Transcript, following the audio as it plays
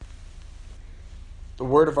The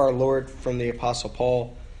word of our Lord from the Apostle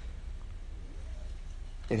Paul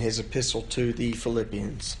in his epistle to the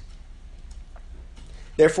Philippians.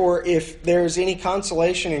 Therefore, if there is any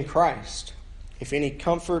consolation in Christ, if any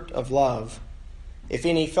comfort of love, if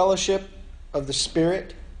any fellowship of the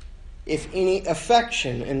Spirit, if any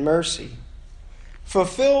affection and mercy,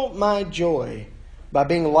 fulfill my joy by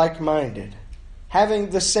being like-minded, having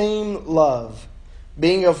the same love,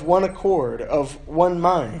 being of one accord, of one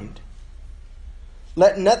mind.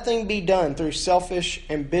 Let nothing be done through selfish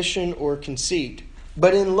ambition or conceit,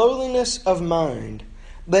 but in lowliness of mind,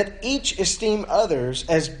 let each esteem others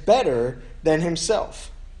as better than himself.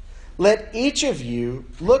 Let each of you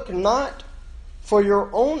look not for your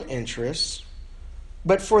own interests,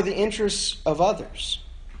 but for the interests of others.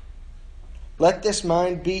 Let this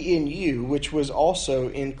mind be in you, which was also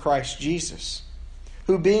in Christ Jesus,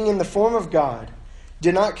 who being in the form of God,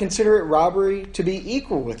 did not consider it robbery to be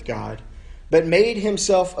equal with God, but made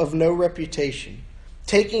himself of no reputation,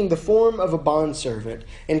 taking the form of a bondservant,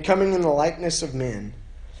 and coming in the likeness of men.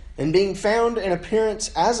 And being found in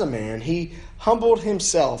appearance as a man, he humbled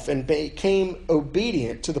himself and became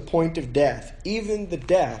obedient to the point of death, even the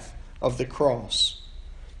death of the cross.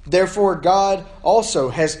 Therefore God also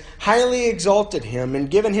has highly exalted him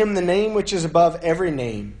and given him the name which is above every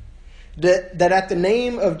name, that at the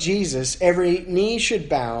name of Jesus every knee should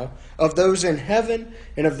bow, of those in heaven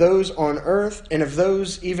and of those on earth and of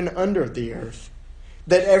those even under the earth,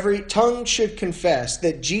 that every tongue should confess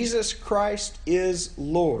that Jesus Christ is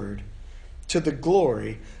Lord, to the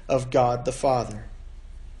glory of God the Father.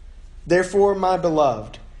 Therefore, my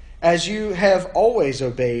beloved, as you have always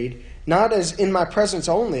obeyed, not as in my presence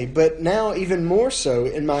only, but now even more so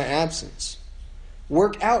in my absence,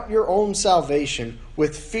 work out your own salvation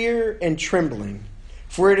with fear and trembling,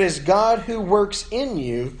 for it is God who works in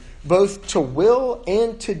you both to will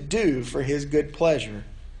and to do for his good pleasure.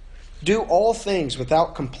 Do all things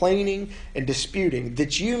without complaining and disputing,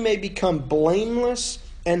 that you may become blameless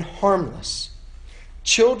and harmless,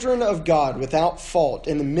 children of God without fault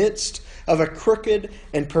in the midst of a crooked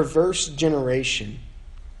and perverse generation,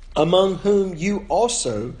 among whom you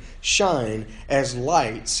also shine as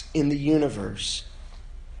lights in the universe,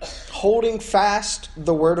 holding fast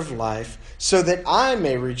the word of life, so that I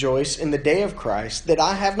may rejoice in the day of Christ, that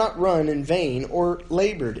I have not run in vain or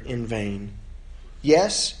labored in vain.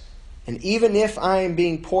 Yes, and even if I am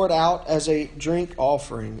being poured out as a drink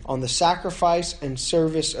offering on the sacrifice and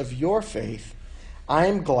service of your faith, I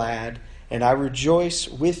am glad and I rejoice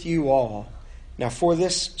with you all. Now for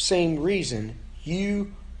this same reason,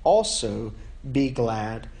 you also be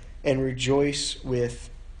glad and rejoice with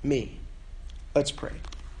me. Let's pray.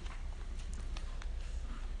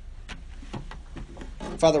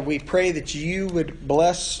 Father, we pray that you would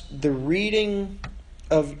bless the reading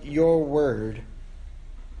of your word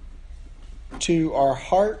to our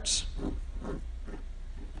hearts,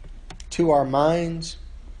 to our minds,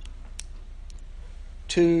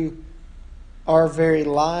 to our very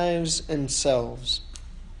lives and selves.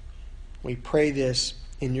 We pray this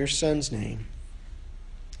in your Son's name.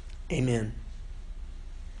 Amen.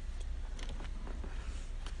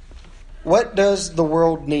 What does the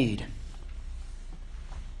world need?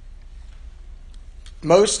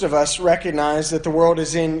 Most of us recognize that the world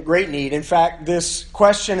is in great need. In fact, this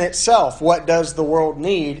question itself, what does the world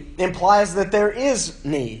need, implies that there is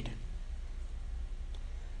need.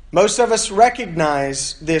 Most of us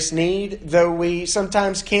recognize this need, though we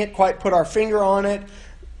sometimes can't quite put our finger on it,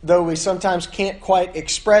 though we sometimes can't quite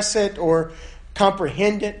express it or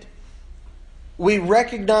comprehend it. We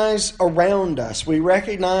recognize around us, we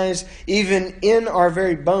recognize even in our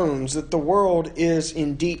very bones that the world is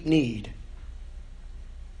in deep need.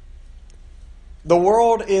 The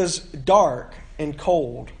world is dark and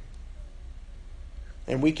cold,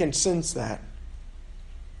 and we can sense that.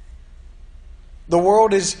 The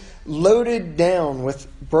world is loaded down with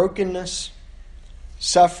brokenness,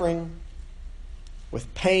 suffering,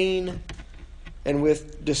 with pain, and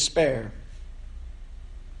with despair.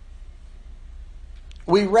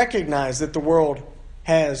 We recognize that the world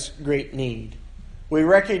has great need. We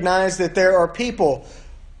recognize that there are people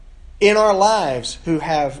in our lives who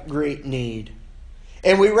have great need.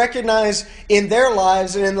 And we recognize in their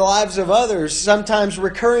lives and in the lives of others sometimes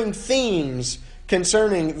recurring themes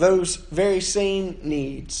concerning those very same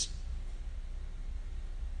needs.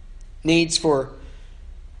 Needs for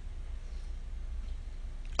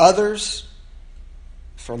others,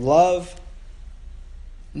 for love,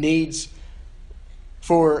 needs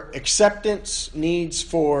for acceptance, needs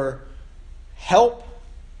for help,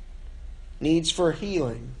 needs for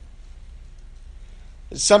healing.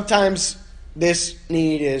 Sometimes This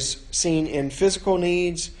need is seen in physical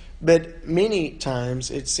needs, but many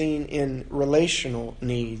times it's seen in relational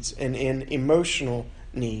needs and in emotional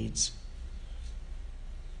needs.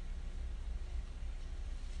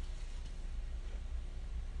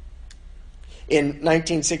 In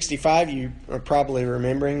 1965, you are probably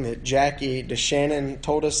remembering that Jackie DeShannon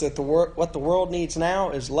told us that what the world needs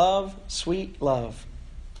now is love, sweet love.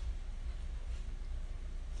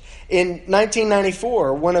 In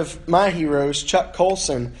 1994, one of my heroes, Chuck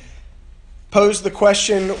Colson, posed the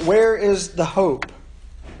question, where is the hope?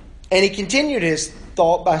 And he continued his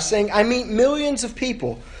thought by saying, I meet millions of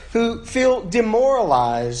people who feel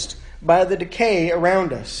demoralized by the decay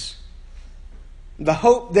around us. The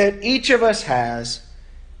hope that each of us has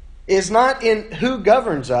is not in who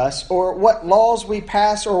governs us or what laws we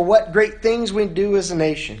pass or what great things we do as a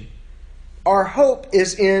nation. Our hope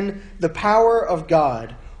is in the power of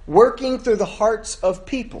God working through the hearts of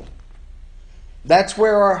people. That's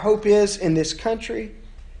where our hope is in this country,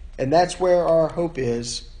 and that's where our hope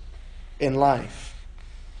is in life.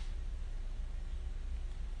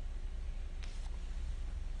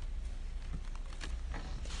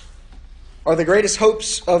 Are the greatest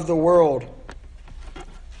hopes of the world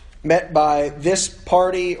met by this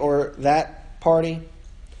party or that party?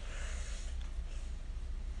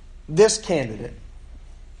 This candidate?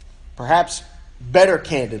 Perhaps better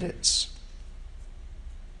candidates?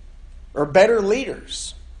 Or better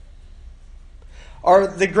leaders? Are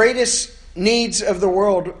the greatest needs of the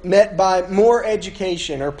world met by more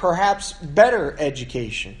education or perhaps better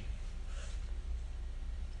education?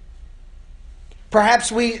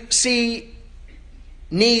 Perhaps we see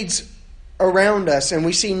needs around us and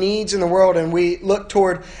we see needs in the world and we look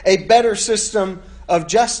toward a better system of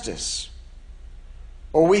justice.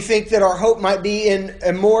 Or we think that our hope might be in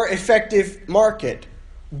a more effective market,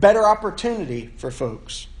 better opportunity for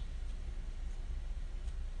folks.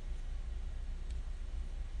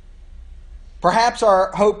 Perhaps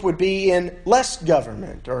our hope would be in less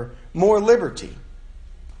government or more liberty.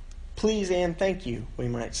 Please and thank you, we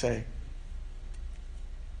might say.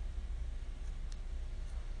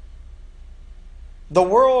 The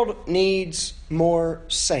world needs more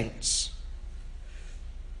saints.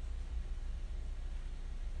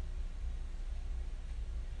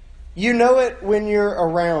 You know it when you're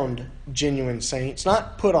around genuine saints,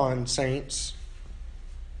 not put-on saints,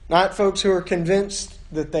 not folks who are convinced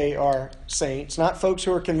that they are saints, not folks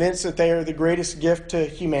who are convinced that they are the greatest gift to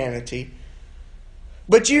humanity.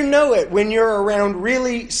 But you know it when you're around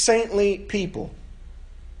really saintly people.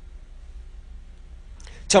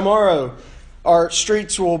 Tomorrow, our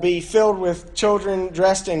streets will be filled with children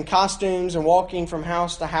dressed in costumes and walking from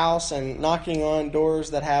house to house and knocking on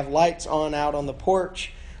doors that have lights on out on the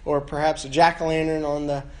porch, or perhaps a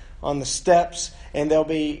jack-o'-lantern on the steps, and they'll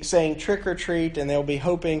be saying trick or treat, and they'll be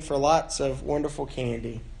hoping for lots of wonderful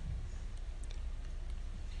candy.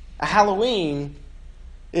 A Halloween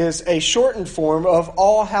is a shortened form of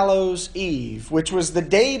All Hallows Eve, which was the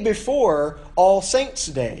day before All Saints'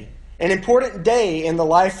 Day, an important day in the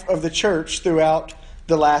life of the church throughout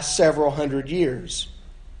the last several hundred years.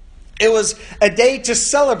 It was a day to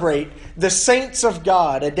celebrate the saints of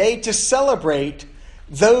God, a day to celebrate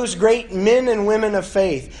those great men and women of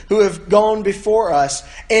faith who have gone before us,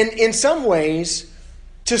 and in some ways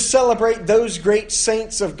to celebrate those great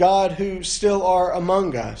saints of God who still are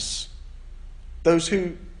among us, those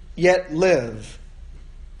who yet live.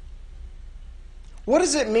 What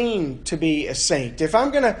does it mean to be a saint? If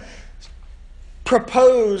I'm going to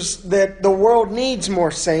propose that the world needs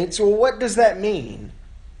more saints, well, what does that mean?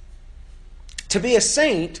 To be a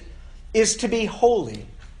saint is to be holy.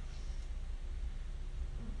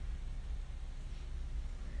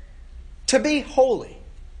 To be holy.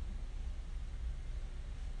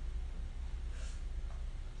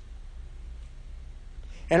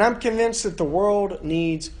 And I'm convinced that the world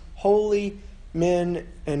needs holy men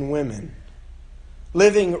and women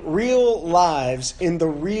living real lives in the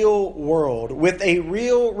real world with a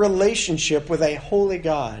real relationship with a holy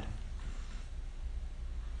God,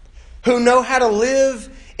 who know how to live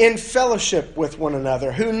in fellowship with one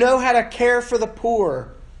another, who know how to care for the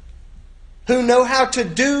poor, who know how to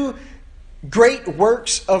do great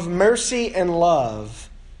works of mercy and love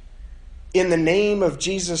in the name of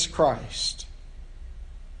Jesus Christ.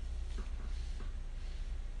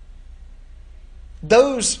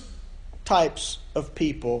 Those types of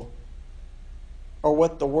people are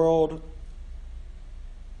what the world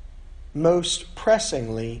most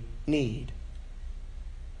pressingly need.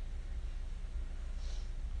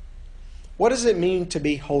 What does it mean to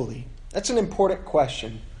be holy? That's an important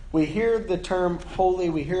question. We hear the term holy,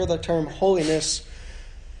 we hear the term holiness,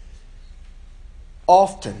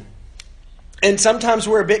 often. And sometimes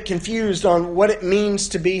we're a bit confused on what it means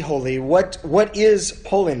to be holy. What is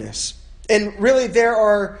holiness? And really there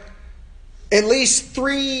are at least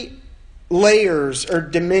 3 layers or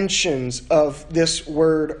dimensions of this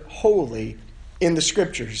word holy in the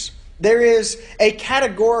Scriptures. There is a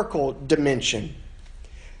categorical dimension.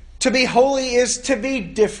 To be holy is to be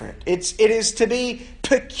different. It is to be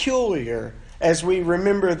peculiar, as we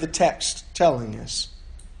remember the text telling us.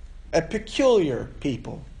 A peculiar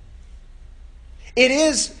people. It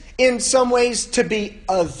is, in some ways, to be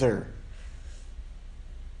other.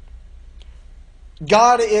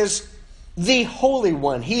 God is the Holy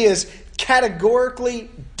One. He is categorically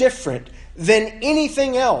different than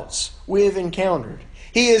anything else we have encountered.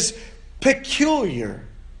 He is peculiar.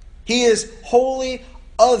 He is wholly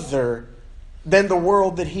other than the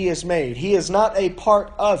world that He has made. He is not a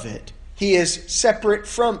part of it. He is separate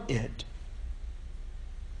from it.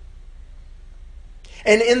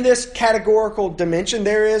 And in this categorical dimension,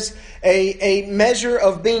 there is a measure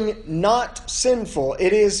of being not sinful.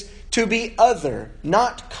 It is to be other,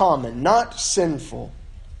 not common, not sinful.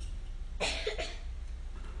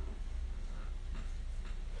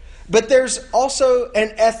 But there's also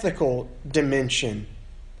an ethical dimension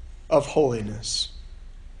of holiness.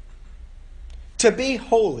 To be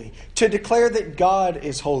holy, to declare that God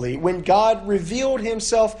is holy. When God revealed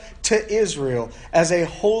Himself to Israel as a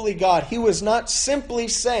holy God, He was not simply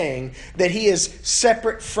saying that He is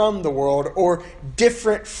separate from the world or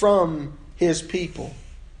different from His people.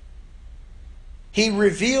 He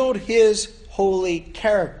revealed His holy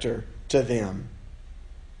character to them.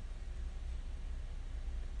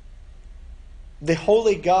 The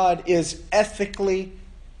holy God is ethically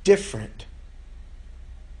different.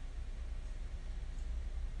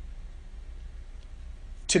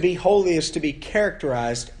 To be holy is to be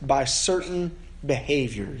characterized by certain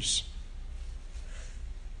behaviors.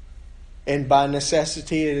 And by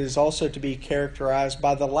necessity, it is also to be characterized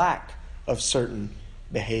by the lack of certain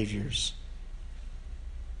behaviors.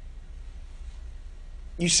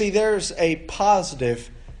 You see, there's a positive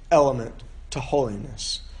element to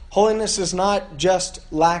holiness. Holiness is not just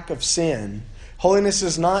lack of sin. Holiness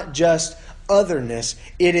is not just otherness.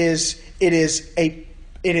 It is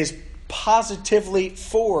positively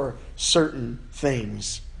for certain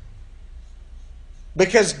things.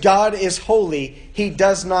 Because God is holy, He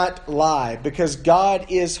does not lie. Because God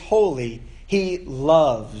is holy, He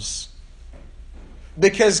loves.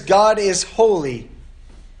 Because God is holy,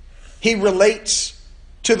 He relates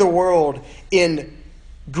to the world in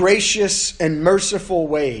gracious and merciful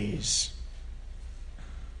ways.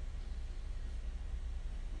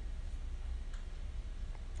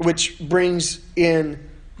 Which brings in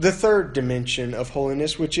the third dimension of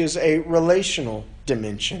holiness, which is a relational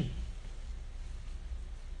dimension.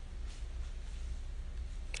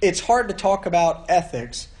 It's hard to talk about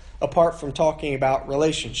ethics apart from talking about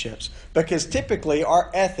relationships, because typically our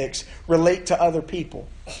ethics relate to other people.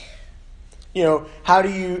 You know, how do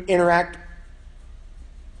you interact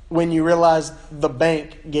when you realize the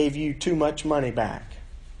bank gave you too much money back?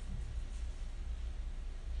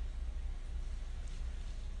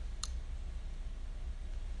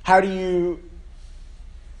 How do you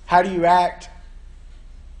act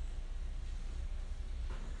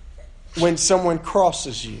when someone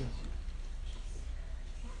crosses you?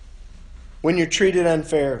 When you're treated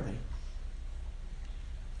unfairly?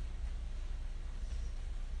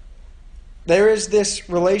 There is this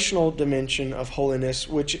relational dimension of holiness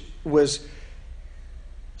which was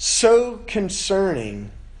so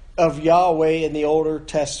concerning of Yahweh in the Older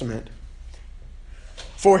Testament,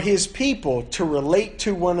 for His people to relate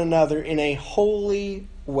to one another in a holy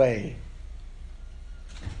way.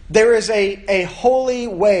 There is a holy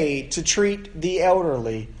way to treat the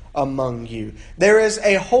elderly among you. There is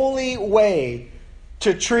a holy way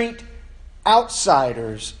to treat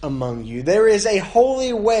outsiders among you. There is a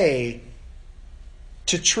holy way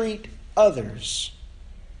to treat others.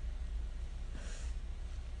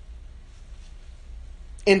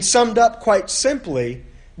 And summed up quite simply,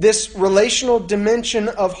 this relational dimension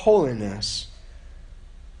of holiness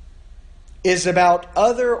is about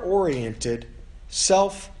other-oriented,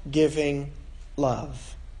 self-giving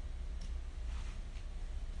love.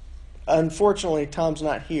 Unfortunately, Tom's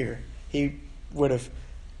not here. He would have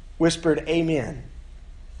whispered amen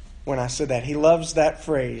when I said that. He loves that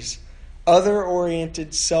phrase.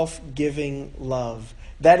 Other-oriented, self-giving love.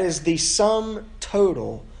 That is the sum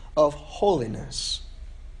total of holiness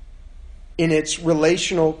in its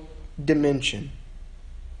relational dimension.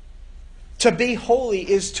 To be holy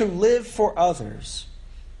is to live for others.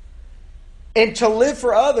 And to live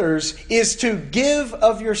for others is to give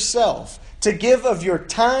of yourself, to give of your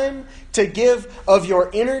time, to give of your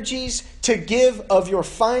energies, to give of your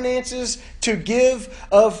finances, to give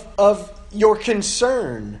of your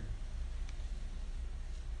concern.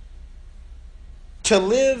 To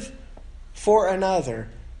live for another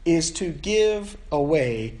is to give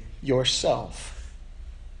away yourself.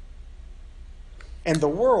 And the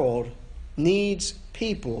world needs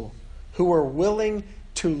people who are willing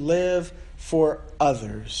to live for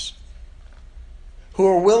others, who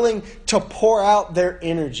are willing to pour out their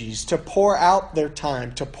energies, to pour out their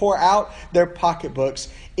time, to pour out their pocketbooks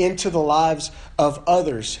into the lives of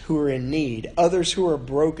others who are in need, others who are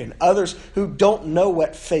broken, others who don't know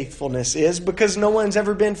what faithfulness is because no one's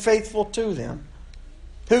ever been faithful to them,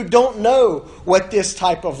 who don't know what this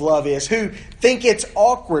type of love is, who think it's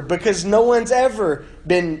awkward because no one's ever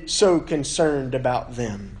been so concerned about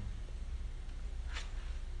them.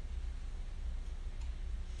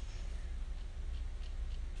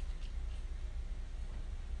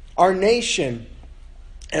 Our nation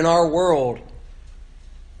and our world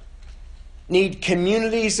need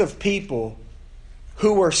communities of people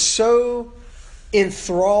who are so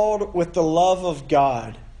enthralled with the love of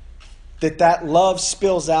God that love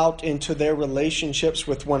spills out into their relationships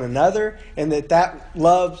with one another, and that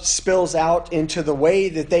love spills out into the way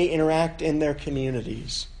that they interact in their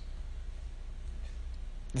communities.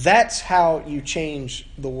 That's how you change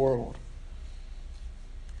the world.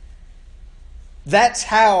 That's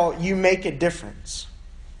how you make a difference.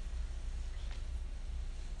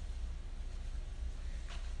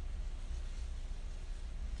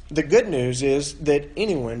 The good news is that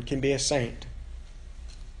anyone can be a saint.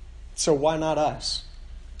 So why not us?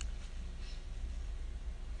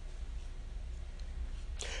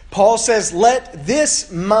 Paul says, let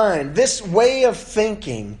this mind, this way of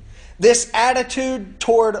thinking, this attitude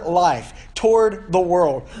toward life, toward the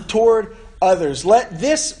world, toward others, let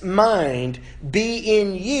this mind be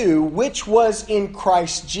in you, which was in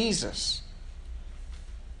Christ Jesus.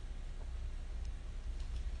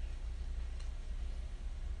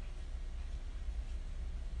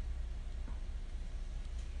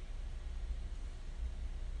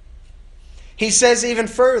 He says even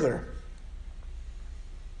further,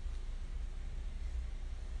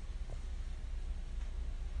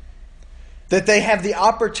 that they have the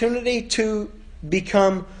opportunity to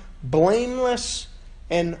become blameless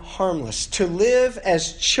and harmless, to live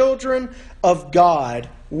as children of God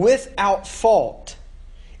without fault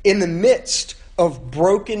in the midst of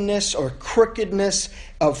brokenness or crookedness,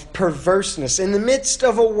 of perverseness, in the midst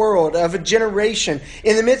of a world, of a generation,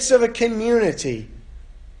 in the midst of a community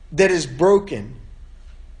that is broken.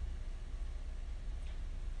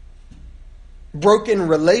 Broken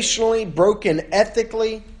relationally, broken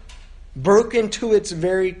ethically, broken to its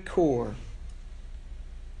very core.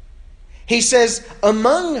 He says,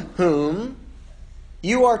 among whom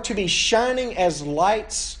you are to be shining as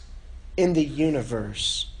lights in the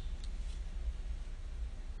universe.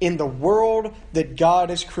 In the world that God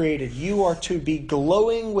has created, you are to be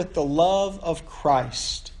glowing with the love of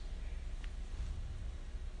Christ.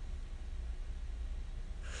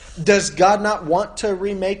 Does God not want to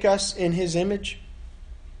remake us in His image?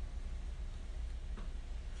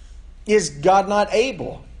 Is God not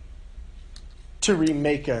able to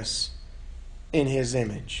remake us in His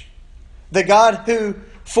image? The God who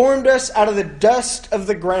formed us out of the dust of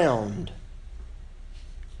the ground.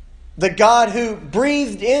 The God who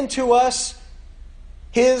breathed into us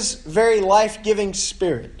His very life-giving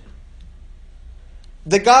Spirit.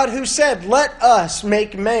 The God who said, let us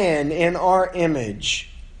make man in our image.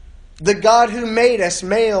 The God who made us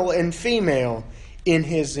male and female in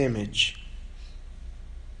His image.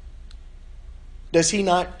 Does He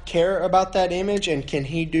not care about that image, and can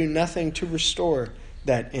He do nothing to restore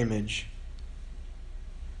that image?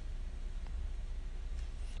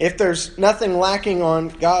 If there's nothing lacking on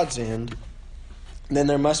God's end, then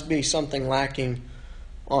there must be something lacking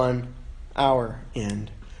on our end.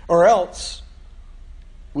 Or else,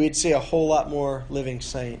 we'd see a whole lot more living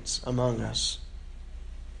saints among us.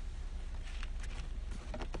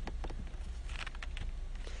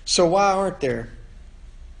 So why aren't there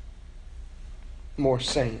more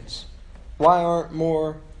saints? Why aren't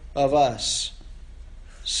more of us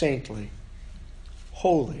saintly,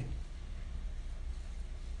 holy?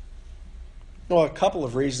 Well, a couple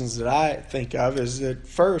of reasons that I think of is that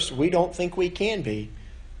first, we don't think we can be.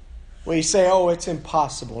 We say, oh, it's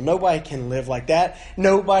impossible. Nobody can live like that.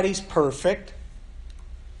 Nobody's perfect.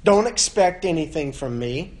 Don't expect anything from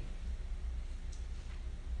me.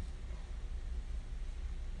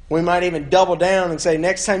 We might even double down and say,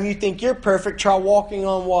 next time you think you're perfect, try walking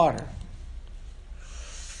on water.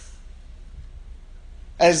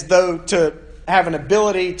 as though to have an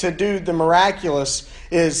ability to do the miraculous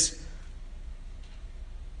is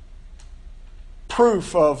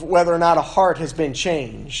proof of whether or not a heart has been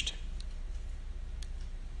changed.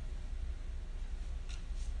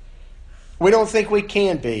 We don't think we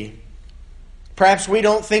can be. Perhaps we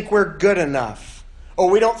don't think we're good enough, or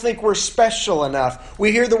we don't think we're special enough.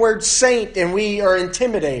 We hear the word saint and we are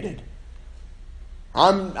intimidated.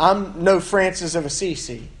 I'm no Francis of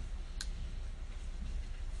Assisi.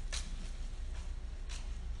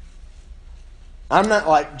 I'm not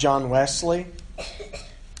like John Wesley.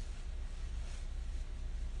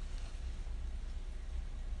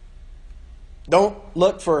 Don't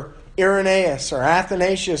look for Irenaeus or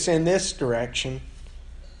Athanasius in this direction.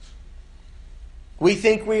 We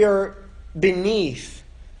think we are beneath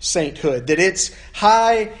sainthood, that it's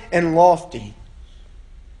high and lofty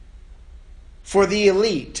for the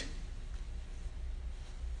elite.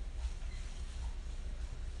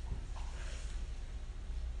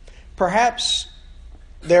 Perhaps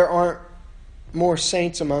there aren't more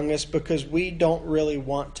saints among us because we don't really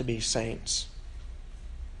want to be saints.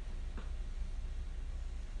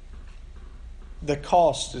 The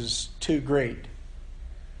cost is too great.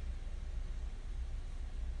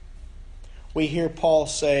 We hear Paul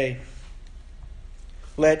say,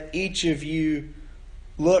 "Let each of you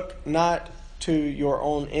look not to your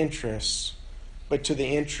own interests, but to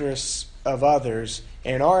the interests of others."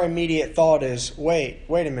 And our immediate thought is, wait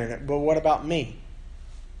a minute, but what about me?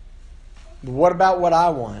 What about what I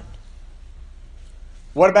want?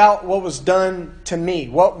 What about what was done to me?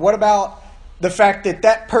 What about the fact that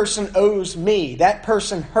that person owes me? That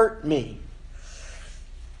person hurt me.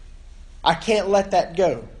 I can't let that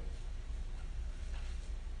go.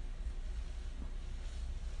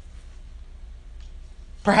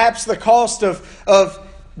 Perhaps the cost of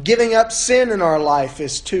giving up sin in our life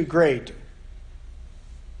is too great.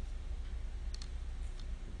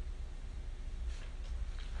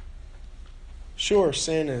 Sure,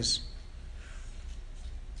 sin is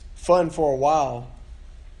fun for a while,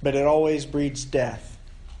 but it always breeds death.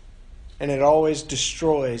 And it always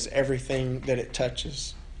destroys everything that it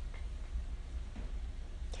touches.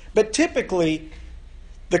 But typically,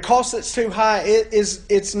 the cost that's too high,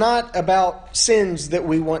 it's not about sins that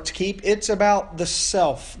we want to keep. It's about the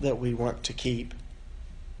self that we want to keep.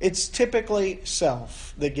 It's typically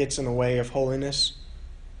self that gets in the way of holiness.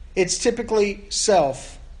 It's typically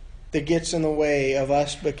self that gets in the way of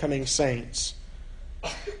us becoming saints.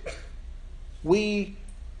 We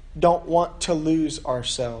don't want to lose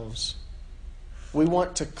ourselves. We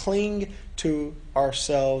want to cling to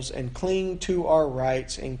ourselves and cling to our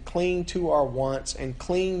rights and cling to our wants and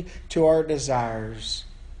cling to our desires.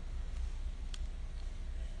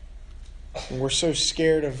 And we're so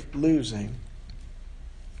scared of losing.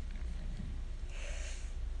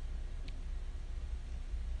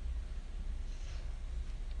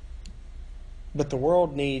 But the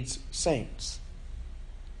world needs saints.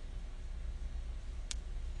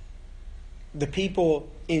 The people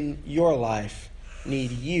in your life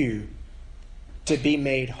need you to be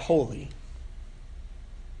made holy.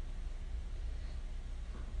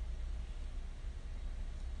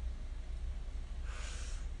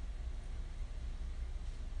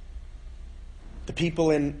 The people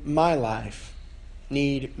in my life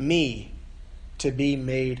need me to be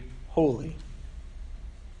made holy.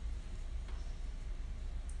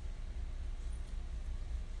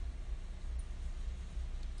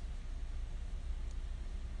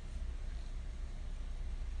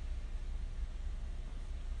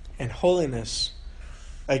 And holiness,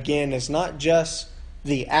 again, is not just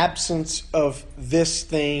the absence of this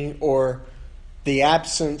thing or the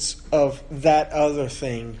absence of that other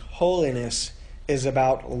thing. Holiness is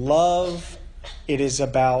about love. It is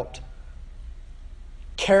about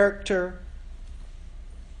character.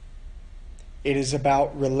 It is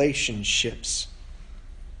about relationships.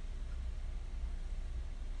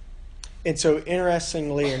 And so,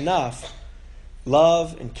 interestingly enough,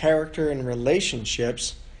 love and character and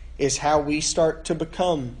relationships is how we start to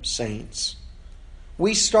become saints.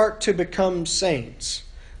 We start to become saints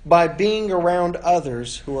by being around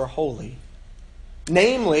others who are holy,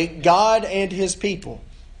 namely God and His people.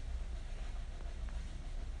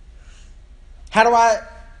 How do I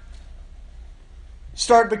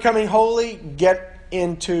start becoming holy? Get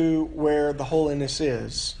into where the holiness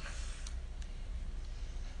is.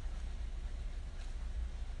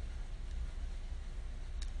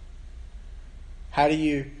 How do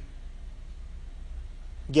you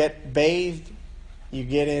get bathed? You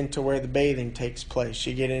get into where the bathing takes place.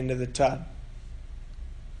 You get into the tub.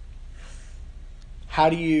 How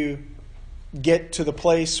do you get to the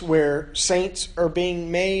place where saints are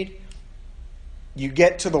being made, you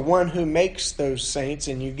get to the one who makes those saints,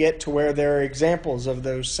 and you get to where there are examples of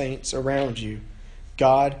those saints around you,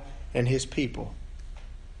 God and His people.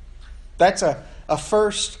 That's a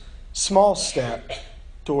first small step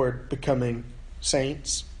toward becoming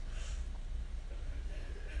saints.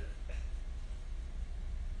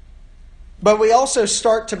 But we also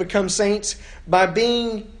start to become saints by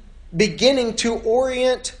beginning to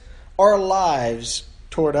orient our lives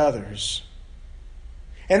toward others.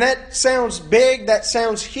 And that sounds big, that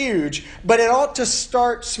sounds huge, but it ought to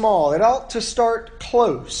start small. It ought to start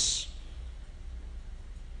close.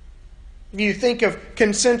 If you think of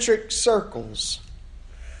concentric circles,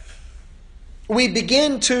 we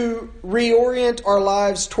begin to reorient our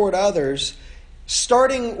lives toward others,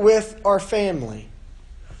 starting with our family.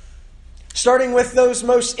 Starting with those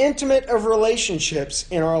most intimate of relationships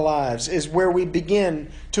in our lives is where we begin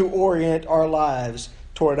to orient our lives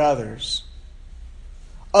toward others.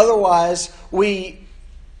 Otherwise, we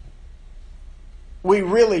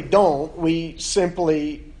really don't. We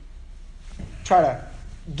simply try to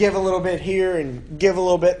give a little bit here and give a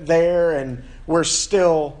little bit there, and we're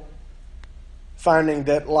still finding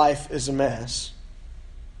that life is a mess.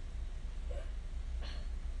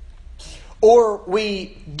 Or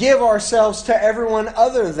we give ourselves to everyone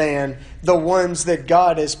other than the ones that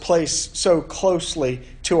God has placed so closely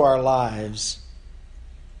to our lives.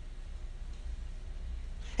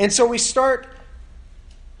 And so we start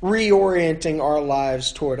reorienting our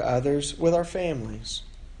lives toward others with our families.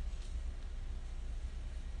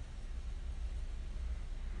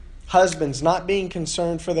 Husbands not being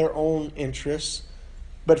concerned for their own interests,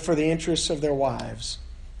 but for the interests of their wives.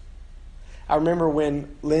 I remember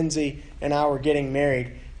when Lindsay and I were getting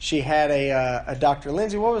married, she had a doctor.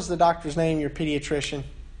 Lindsay, what was the doctor's name, your pediatrician?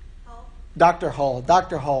 Hull. Dr. Hull.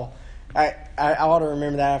 Dr. Hull. I ought to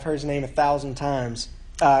remember that. I've heard his name 1,000 times.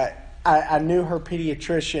 I knew her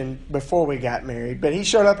pediatrician before we got married, but he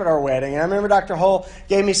showed up at our wedding. And I remember Dr. Hull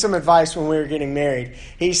gave me some advice when we were getting married.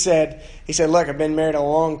 He said, look, I've been married a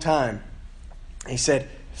long time. He said,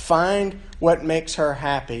 find what makes her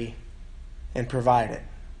happy and provide it.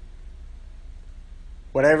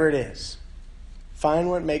 Whatever it is. Find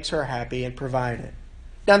what makes her happy and provide it.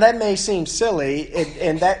 Now that may seem silly,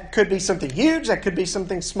 and that could be something huge, that could be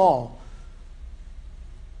something small.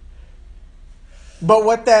 But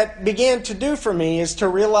what that began to do for me is to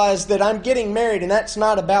realize that I'm getting married, and that's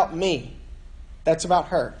not about me. That's about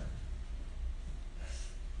her.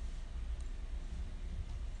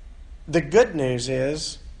 The good news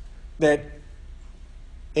is that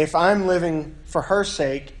if I'm living for her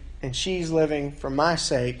sake and she's living for my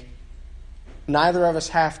sake, neither of us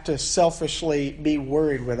have to selfishly be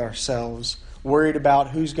worried with ourselves, worried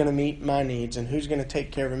about who's going to meet my needs and who's going to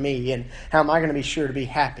take care of me and how am I going to be sure to be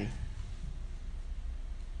happy.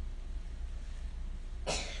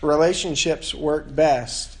 Relationships work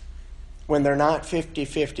best when they're not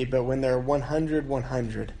 50-50, but when they're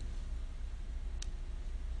 100-100.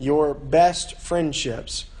 Your best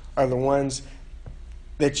friendships are the ones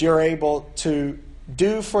that you're able to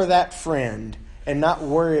do for that friend and not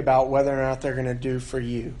worry about whether or not they're going to do for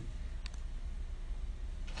you.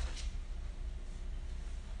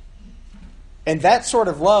 And that sort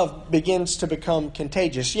of love begins to become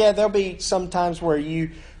contagious. Yeah, there'll be some times where you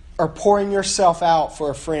are pouring yourself out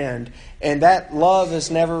for a friend, and that love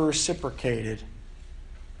is never reciprocated.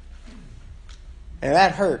 And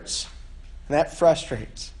that hurts, and that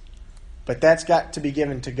frustrates. But that's got to be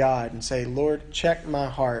given to God and say, Lord, check my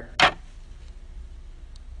heart.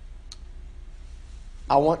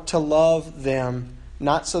 I want to love them,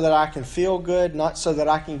 not so that I can feel good, not so that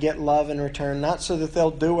I can get love in return, not so that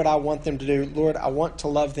they'll do what I want them to do. Lord, I want to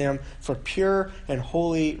love them for pure and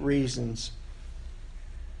holy reasons.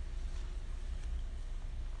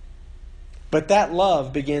 But that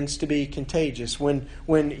love begins to be contagious. When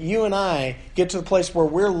you and I get to the place where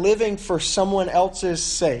we're living for someone else's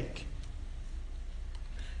sake,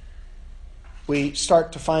 we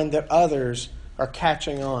start to find that others are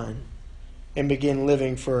catching on and begin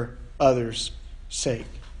living for others' sake.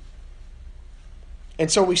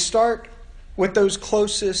 And so we start with those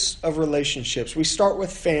closest of relationships. We start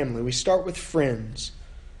with family. We start with friends.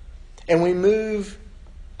 And we move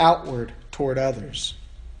outward toward others.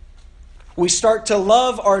 We start to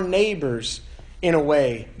love our neighbors in a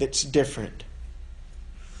way that's different.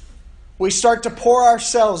 We start to pour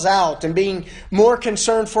ourselves out and being more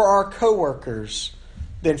concerned for our coworkers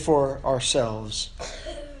than for ourselves.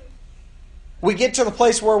 We get to the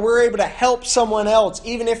place where we're able to help someone else,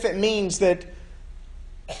 even if it means that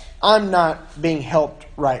I'm not being helped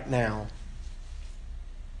right now.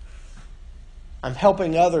 I'm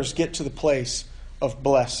helping others get to the place of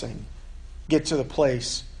blessing, get to the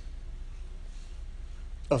place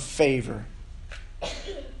of favor.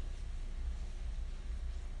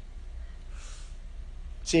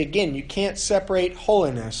 See, again, you can't separate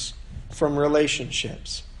holiness from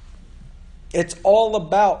relationships. It's all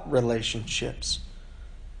about relationships.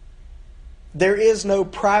 There is no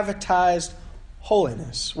privatized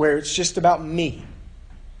holiness where it's just about me.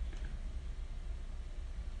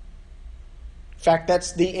 In fact,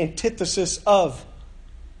 that's the antithesis of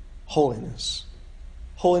holiness.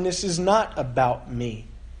 Holiness is not about me.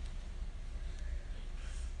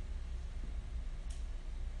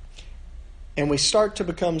 And we start to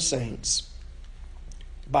become saints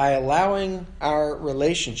by allowing our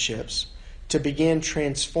relationships to begin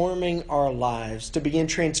transforming our lives, to begin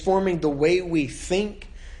transforming the way we think,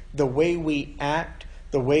 the way we act,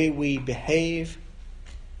 the way we behave.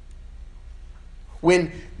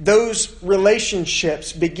 When those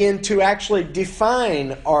relationships begin to actually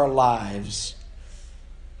define our lives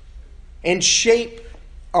and shape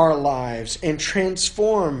our lives and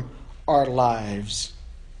transform our lives,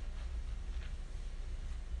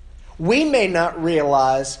 we may not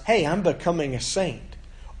realize, hey, I'm becoming a saint.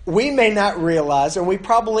 We may not realize, and we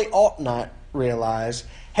probably ought not realize,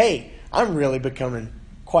 hey, I'm really becoming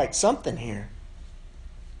quite something here.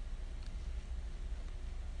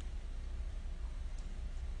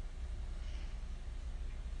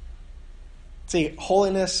 See,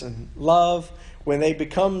 holiness and love, when they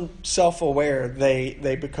become self-aware,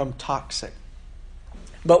 they become toxic.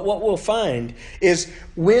 But what we'll find is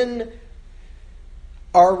when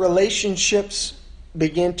our relationships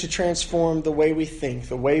begin to transform the way we think,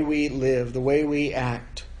 the way we live, the way we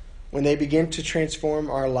act, when they begin to transform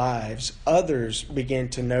our lives, others begin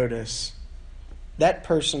to notice that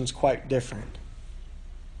person's quite different.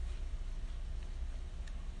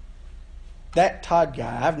 That Todd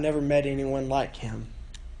guy, I've never met anyone like him.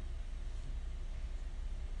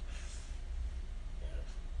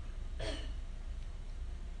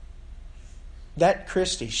 That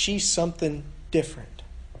Christy, she's something different.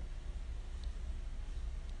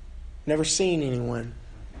 Never seen anyone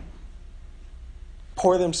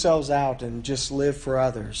pour themselves out and just live for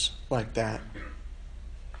others like that.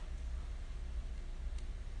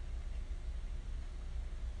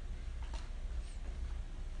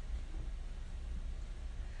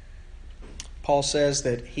 Paul says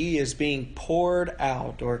that he is being poured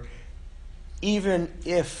out, or even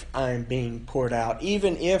if I'm being poured out,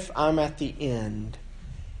 even if I'm at the end,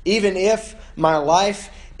 even if my life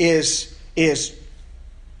is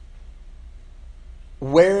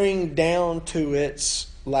wearing down to its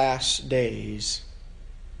last days,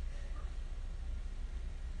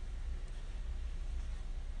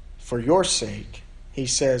 for your sake, he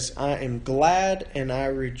says, I am glad and I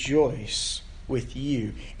rejoice with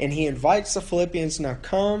you. And he invites the Philippians, now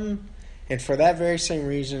come, and for that very same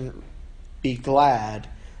reason, be glad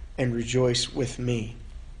and rejoice with me.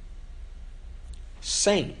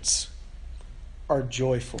 Saints are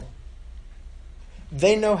joyful.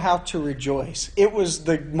 They know how to rejoice. It was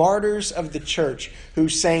the martyrs of the church who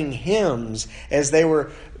sang hymns as they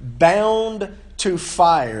were bound to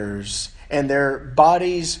fires and their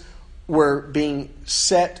bodies were being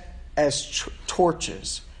set as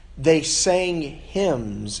torches. They sang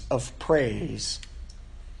hymns of praise.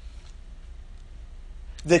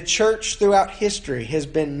 The church throughout history has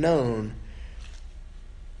been known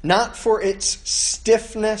not for its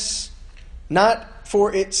stiffness, not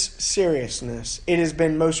for its seriousness. It has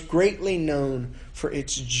been most greatly known for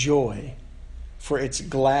its joy, for its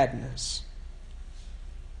gladness.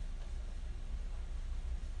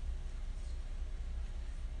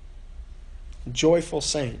 Joyful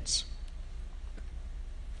saints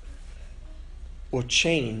will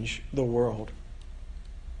change the world.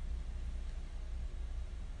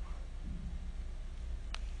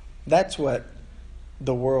 That's what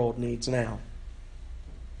the world needs now.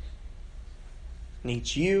 It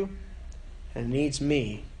needs you and it needs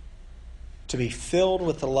me to be filled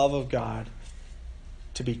with the love of God,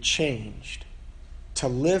 to be changed, to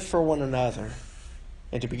live for one another,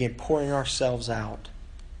 and to begin pouring ourselves out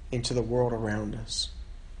into the world around us.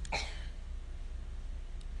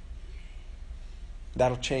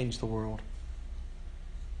 That'll change the world.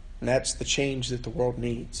 And that's the change that the world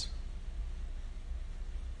needs.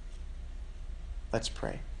 Let's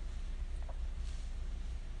pray.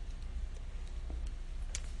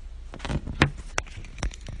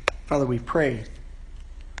 Father, we pray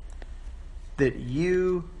that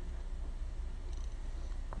you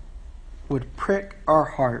would prick our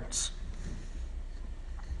hearts,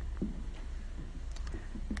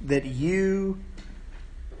 that you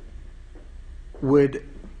would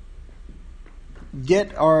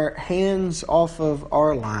get our hands off of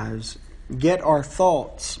our lives, get our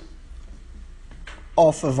thoughts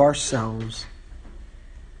off of ourselves,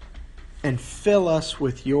 and fill us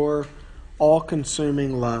with your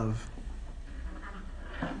all-consuming love.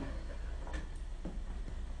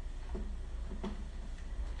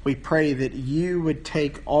 We pray that you would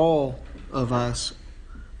take all of us,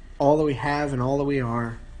 all that we have and all that we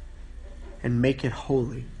are, and make it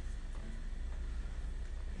holy.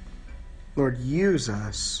 Lord, use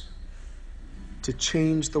us to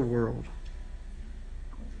change the world.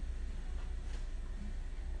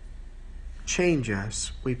 Change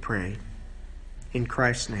us, we pray. In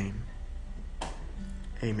Christ's name,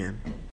 amen.